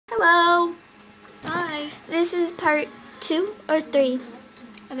Hello. Hi. This is part 2 or 3.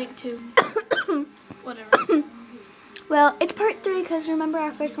 I think 2. Whatever. Well, it's part 3 because remember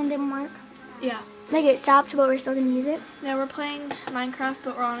our first one didn't work? Yeah. Like it stopped, but we're still going to use it. Now we're playing Minecraft,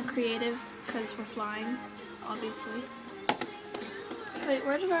 but we're on a creative because we're flying, obviously. Wait,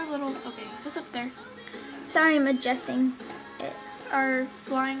 where did our little... Okay, what's up there? Sorry, I'm adjusting it. Our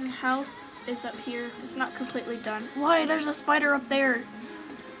flying house is up here. It's not completely done. Why? There's a spider up there.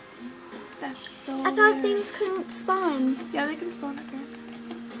 That's so I thought weird. things couldn't spawn. Yeah, they can spawn up here.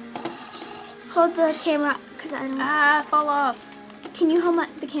 Hold the camera because I don't... Ah, fall off. Can you hold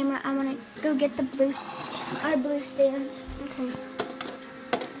the camera? I want to go get our blue stands. Okay.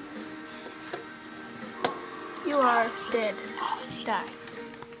 You are dead. Die.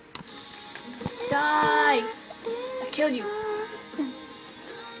 Die! I killed you.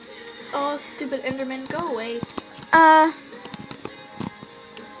 Oh, stupid Enderman, go away.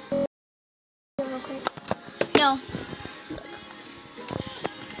 Real quick. No.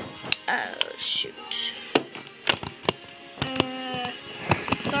 Oh, shoot.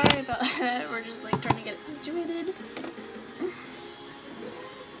 Sorry about that. We're just like trying to get it situated.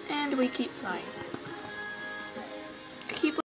 And we keep flying.